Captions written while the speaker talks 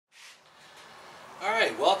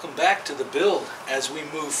Alright, welcome back to the build as we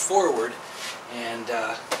move forward and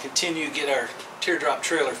continue to get our teardrop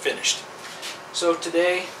trailer finished. So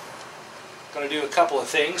today I'm going to do a couple of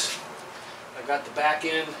things. I've got the back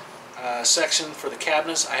end section for the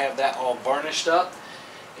cabinets. I have that all varnished up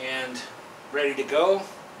and ready to go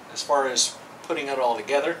as far as putting it all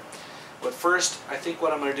together. But first, I think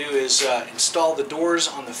what I'm going to do is install the doors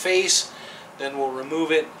on the face, then we'll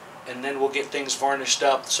remove it, and then we'll get things varnished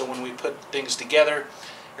up so when we put things together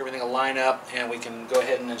everything will line up and we can go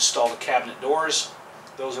ahead and install the cabinet doors.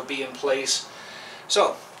 Those will be in place.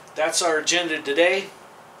 So that's our agenda today,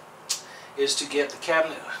 is to get the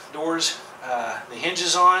cabinet doors, the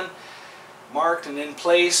hinges on, marked and in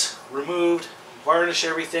place, removed, varnish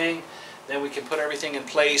everything, then we can put everything in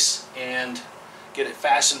place and get it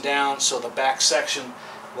fastened down so the back section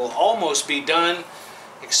will almost be done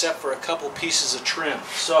except for a couple pieces of trim.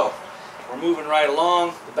 So we're moving right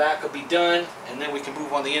along, the back will be done, and then we can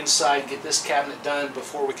move on the inside, get this cabinet done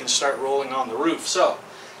before we can start rolling on the roof. So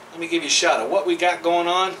let me give you a shot of what we got going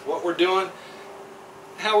on, what we're doing,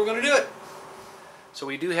 how we're going to do it. So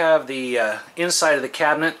we do have the inside of the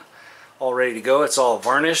cabinet all ready to go. It's all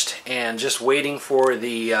varnished and just waiting for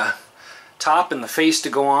the top and the face to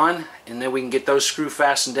go on, and then we can get those screw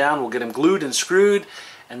fastened down. We'll get them glued and screwed,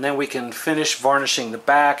 and then we can finish varnishing the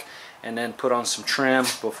back and then put on some trim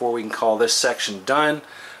before we can call this section done.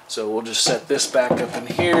 So we'll just set this back up in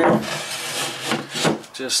here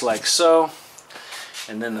just like so,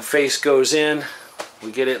 and then the face goes in,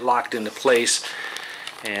 we get it locked into place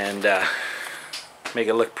and make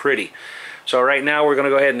it look pretty. So right now we're going to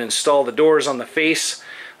go ahead and install the doors on the face.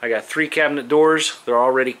 I got 3 cabinet doors. They're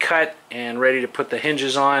already cut and ready to put the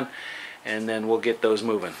hinges on, and then we'll get those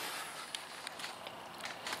moving.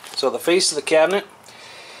 So the face of the cabinet,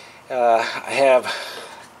 I have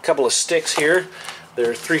a couple of sticks here.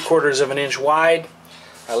 They're 3/4 of an inch wide.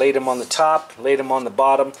 I laid them on the top, laid them on the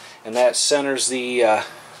bottom, and that centers the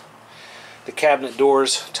cabinet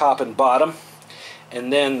doors top and bottom.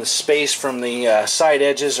 And then the space from the side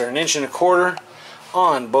edges are 1.25 inches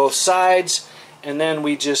on both sides, and then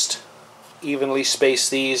we just evenly space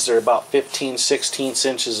these. They're about 15/16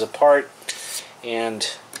 inches apart and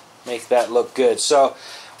make that look good. So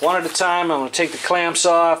one at a time, I'm going to take the clamps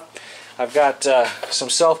off. I've got some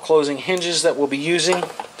self-closing hinges that we'll be using.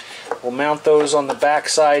 We'll mount those on the back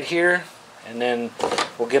side here, and then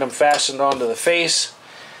we'll get them fastened onto the face.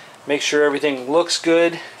 Make sure everything looks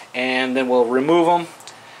good, and then we'll remove them.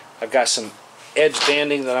 I've got some edge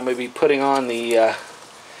banding that I'm going to be putting on the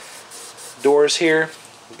doors here.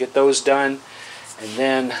 We'll get those done, and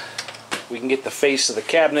then we can get the face of the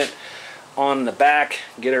cabinet on the back,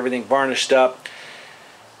 get everything varnished up.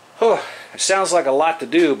 Oh, it sounds like a lot to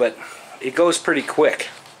do, but it goes pretty quick.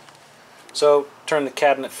 So turn the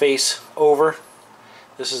cabinet face over.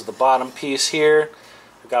 This is the bottom piece here.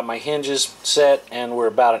 I've got my hinges set, and we're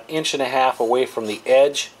about 1.5 inches away from the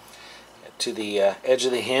edge to the edge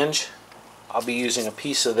of the hinge. I'll be using a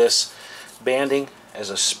piece of this banding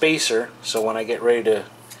as a spacer, so when I get ready to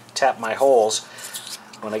tap my holes,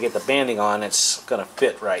 when I get the banding on, it's going to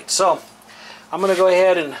fit right. So I'm going to go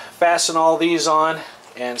ahead and fasten all these on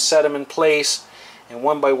and set them in place, and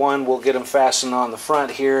one by one we'll get them fastened on the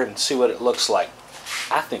front here and see what it looks like.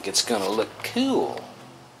 I think it's going to look cool.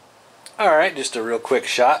 Alright, just a real quick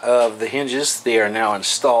shot of the hinges. They are now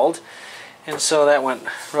installed, and so that went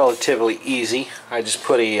relatively easy. I just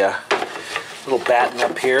put a little batten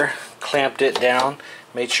up here, clamped it down,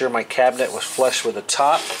 made sure my cabinet was flush with the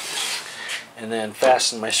top, and then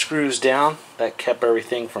fastened my screws down. That kept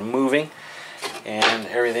everything from moving, and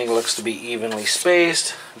everything looks to be evenly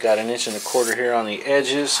spaced. Got 1.25 inches here on the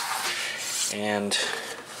edges, and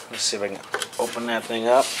let's see if I can open that thing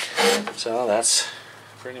up. So that's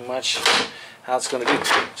pretty much how it's going to do.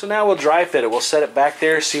 So now we'll dry fit it. We'll set it back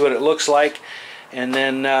there, see what it looks like, and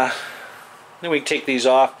then we can take these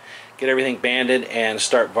off, get everything banded, and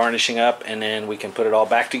start varnishing up, and then we can put it all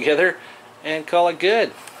back together and call it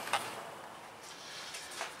good.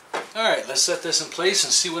 Alright, let's set this in place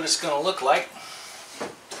and see what it's going to look like.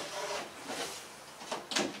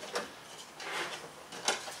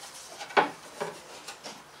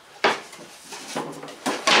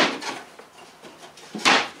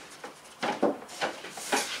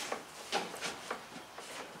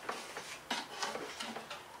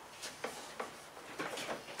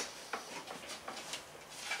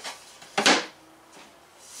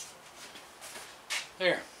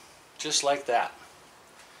 There, just like that.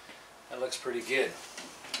 That looks pretty good.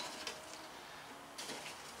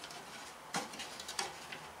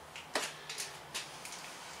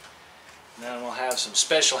 And then we'll have some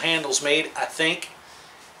special handles made, I think.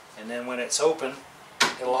 And then when it's open,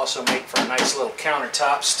 It'll also make for a nice little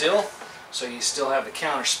countertop still, so you still have the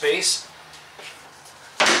counter space.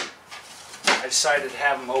 I decided to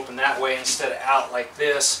have them open that way instead of out like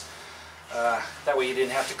this. That way you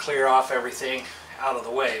didn't have to clear off everything out of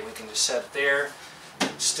the way. We can just set it there,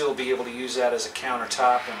 still be able to use that as a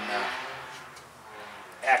countertop and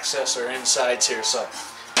access our insides here. So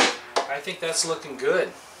I think that's looking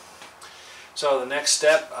good. So the next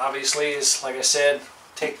step obviously is, like I said,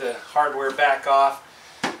 take the hardware back off.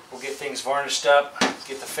 We'll get things varnished up,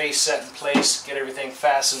 get the face set in place, get everything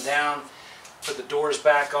fastened down, put the doors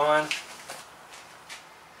back on.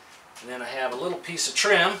 And then I have a little piece of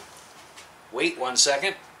trim. Wait 1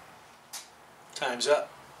 second. Time's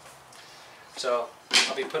up. So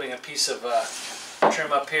I'll be putting a piece of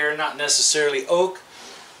trim up here, not necessarily oak,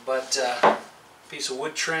 but a piece of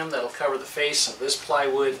wood trim that'll cover the face of this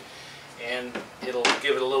plywood, and it'll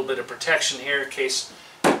give it a little bit of protection here in case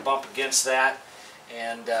you bump against that,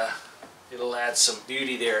 and it'll add some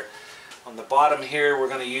beauty there. On the bottom here we're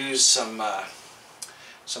going to use some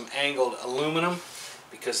angled aluminum,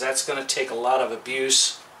 because that's going to take a lot of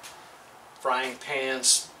abuse. Frying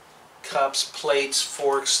pans, cups, plates,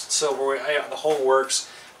 forks, silverware, the whole works,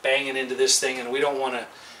 banging into this thing, and we don't want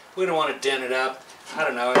to dent it up. I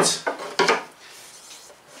don't know,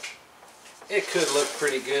 it could look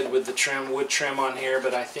pretty good with the trim, wood trim on here,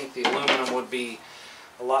 but I think the aluminum would be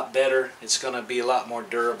a lot better. It's going to be a lot more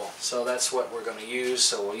durable. So that's what we're going to use.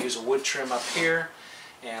 So we'll use a wood trim up here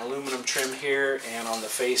and aluminum trim here and on the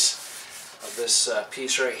face of this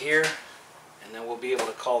piece right here, and then we'll be able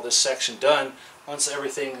to call this section done. Once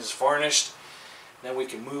everything is varnished, then we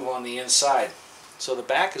can move on the inside. So the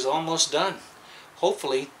back is almost done.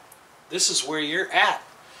 Hopefully this is where you're at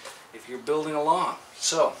if you're building along.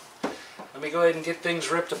 So let me go ahead and get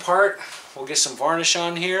things ripped apart. We'll get some varnish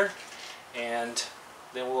on here, and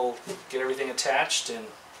then we'll get everything attached and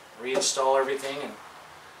reinstall everything and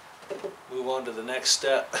move on to the next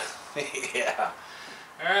step. Yeah.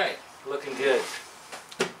 Alright, looking good.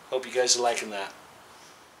 Hope you guys are liking that.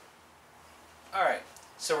 Alright,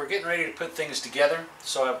 so we're getting ready to put things together.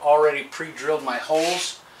 So I've already pre-drilled my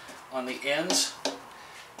holes on the ends,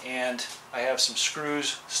 and I have some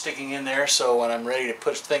screws sticking in there, so when I'm ready to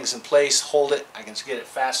put things in place, hold it, I can get it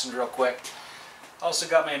fastened real quick. Also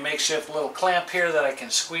got my makeshift little clamp here that I can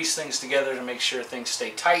squeeze things together to make sure things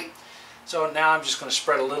stay tight. So now I'm just going to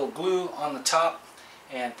spread a little glue on the top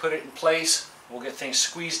and put it in place. We'll get things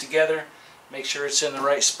squeezed together, make sure it's in the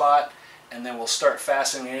right spot, and then we'll start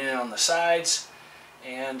fastening it in on the sides,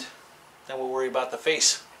 and then we'll worry about the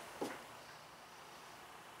face.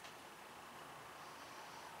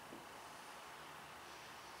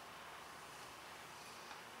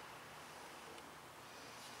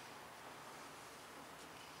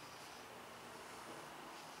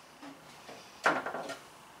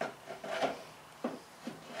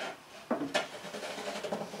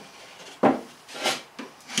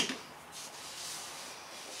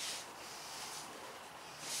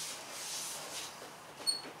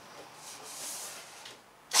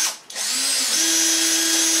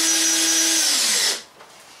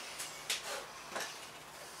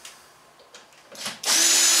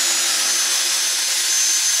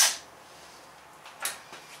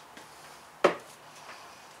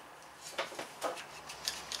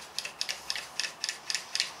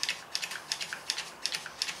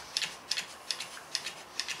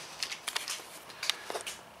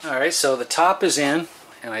 Alright, so the top is in,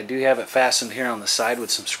 and I do have it fastened here on the side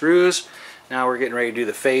with some screws. Now we're getting ready to do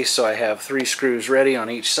the face, so I have 3 screws ready on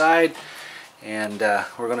each side, and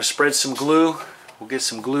we're going to spread some glue. We'll get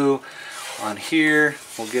some glue on here,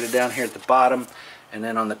 we'll get it down here at the bottom, and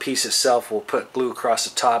then on the piece itself we'll put glue across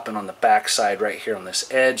the top and on the back side right here on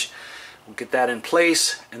this edge. We'll get that in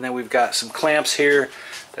place, and then we've got some clamps here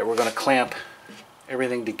that we're going to clamp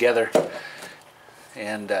everything together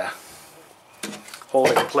and hold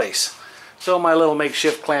it in place. So my little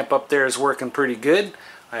makeshift clamp up there is working pretty good.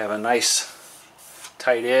 I have a nice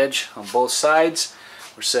tight edge on both sides.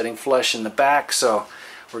 We're setting flush in the back, so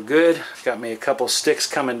we're good. Got me a couple sticks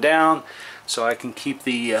coming down so I can keep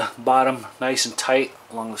the bottom nice and tight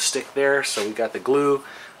along the stick there. So we got the glue.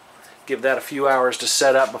 Give that a few hours to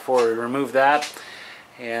set up before we remove that.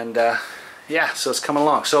 And yeah, so it's coming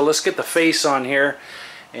along. So let's get the face on here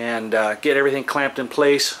and get everything clamped in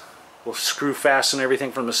place. We'll screw fasten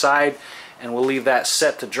everything from the side, and we'll leave that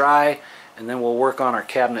set to dry, and then we'll work on our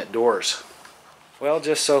cabinet doors. Well,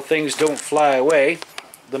 just so things don't fly away,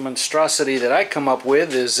 the monstrosity that I come up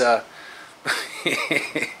with is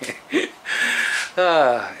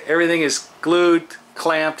everything is glued,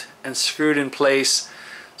 clamped, and screwed in place.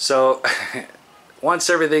 So once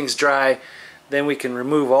everything's dry, then we can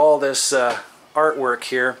remove all this artwork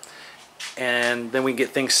here, and then we can get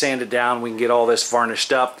things sanded down. We can get all this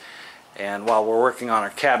varnished up, and while we're working on our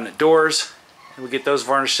cabinet doors, and we get those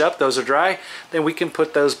varnished up, those are dry, then we can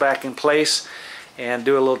put those back in place and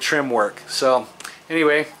do a little trim work. So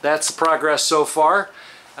anyway, that's the progress so far.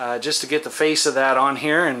 Just to get the face of that on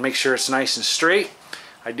here and make sure it's nice and straight,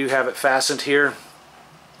 I do have it fastened here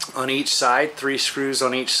on each side, 3 screws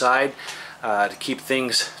on each side, to keep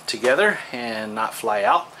things together and not fly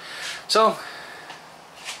out. So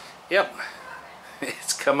yep,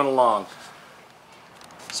 it's coming along.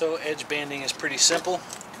 So edge banding is pretty simple.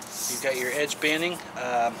 You've got your edge banding.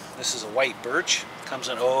 This is a white birch. Comes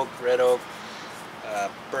in oak, red oak,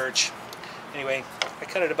 birch. Anyway, I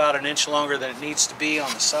cut it about 1 inch longer than it needs to be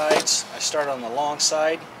on the sides. I start on the long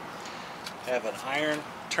side. I have an iron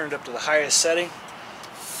turned up to the highest setting.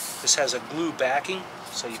 This has a glue backing,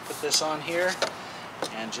 so you put this on here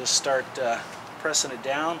and just start pressing it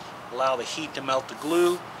down. Allow the heat to melt the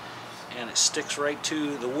glue, and it sticks right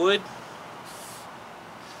to the wood.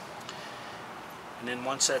 And then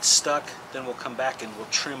once that's stuck, then we'll come back and we'll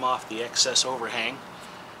trim off the excess overhang.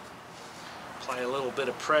 Apply a little bit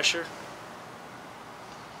of pressure.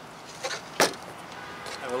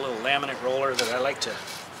 I have a little laminate roller that I like to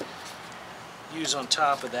use on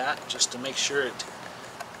top of that just to make sure it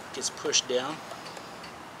gets pushed down.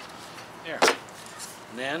 There.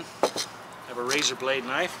 And then I have a razor blade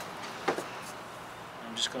knife.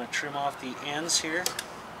 I'm just going to trim off the ends here.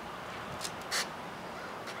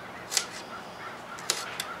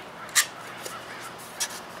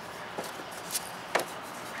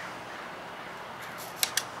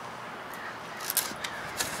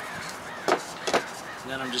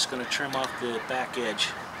 And then I'm just going to trim off the back edge.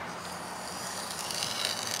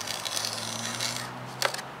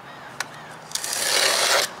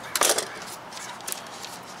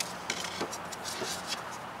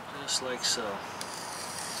 Just like so.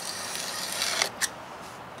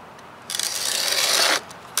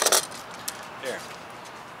 There.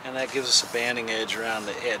 And that gives us a banding edge around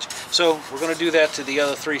the edge. So we're going to do that to the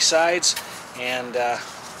other 3 sides, and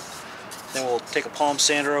then we'll take a palm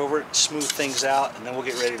sander over it, smooth things out, and then we'll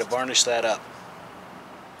get ready to varnish that up.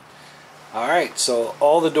 Alright, so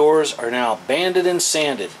all the doors are now banded and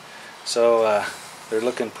sanded. So they're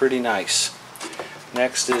looking pretty nice.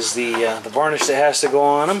 Next is the varnish that has to go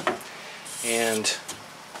on them. And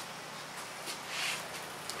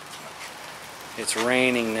it's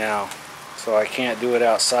raining now, so I can't do it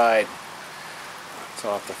outside. So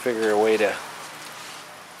I'll have to figure a way to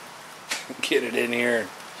get it in here and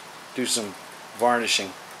do some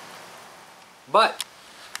varnishing. But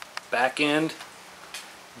back end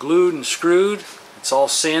glued and screwed, it's all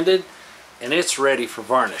sanded, and it's ready for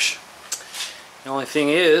varnish. The only thing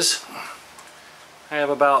is, I have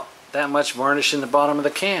about that much varnish in the bottom of the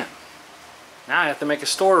can. Now I have to make a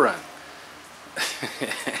store run.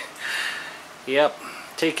 Yep,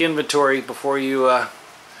 take inventory before you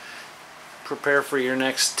prepare for your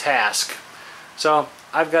next task. So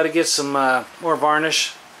I've got to get some more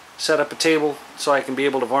varnish, set up a table so I can be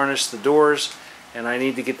able to varnish the doors, and I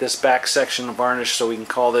need to get this back section varnished so we can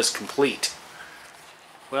call this complete.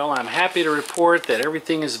 Well, I'm happy to report that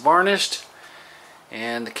everything is varnished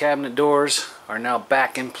and the cabinet doors are now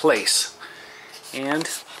back in place and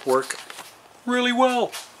work really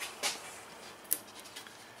well.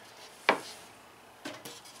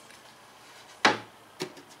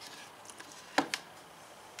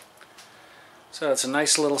 So it's a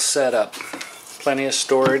nice little setup. Plenty of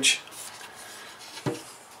storage.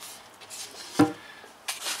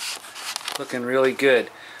 Looking really good.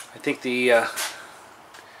 I think the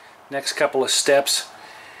next couple of steps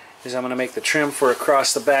is I'm going to make the trim for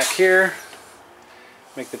across the back here,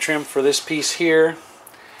 make the trim for this piece here,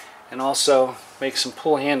 and also make some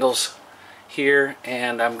pull handles here.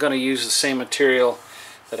 And I'm going to use the same material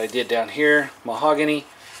that I did down here, mahogany,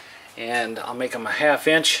 and I'll make them a 1/2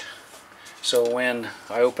 inch so when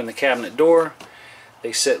I open the cabinet door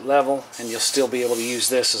they sit level, and you'll still be able to use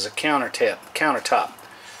this as a countertop,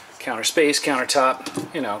 counter space,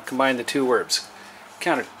 countertop, you know, combine the 2 words,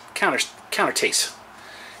 counter taste.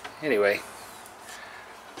 Anyway,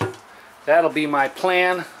 that'll be my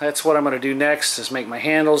plan. That's what I'm going to do next, is make my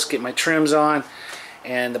handles, get my trims on,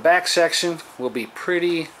 and the back section will be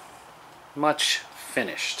pretty much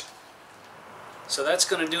finished. So that's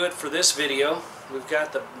going to do it for this video. We've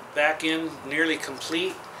got the back end nearly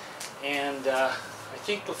complete, and I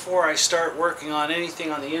think before I start working on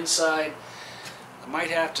anything on the inside, I might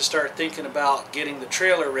have to start thinking about getting the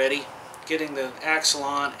trailer ready, getting the axle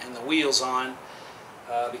on and the wheels on,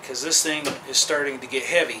 because this thing is starting to get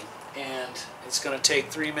heavy, and it's going to take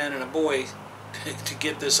 3 men and a boy to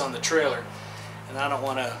get this on the trailer, and I don't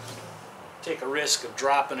want to take a risk of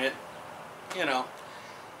dropping it, you know,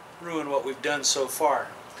 ruin what we've done so far.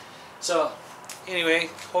 So anyway,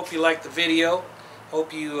 hope you liked the video.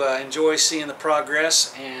 Hope you enjoy seeing the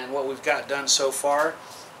progress and what we've got done so far.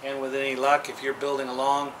 And with any luck, if you're building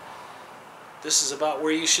along, this is about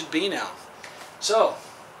where you should be now. So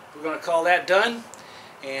we're going to call that done.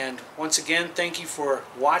 And once again, thank you for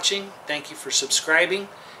watching. Thank you for subscribing.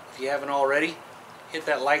 If you haven't already, hit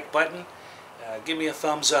that like button. Give me a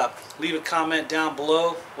thumbs up. Leave a comment down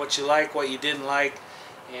below what you like, what you didn't like,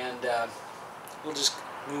 and we'll just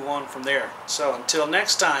move on from there. So until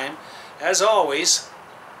next time, as always,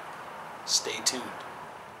 stay tuned.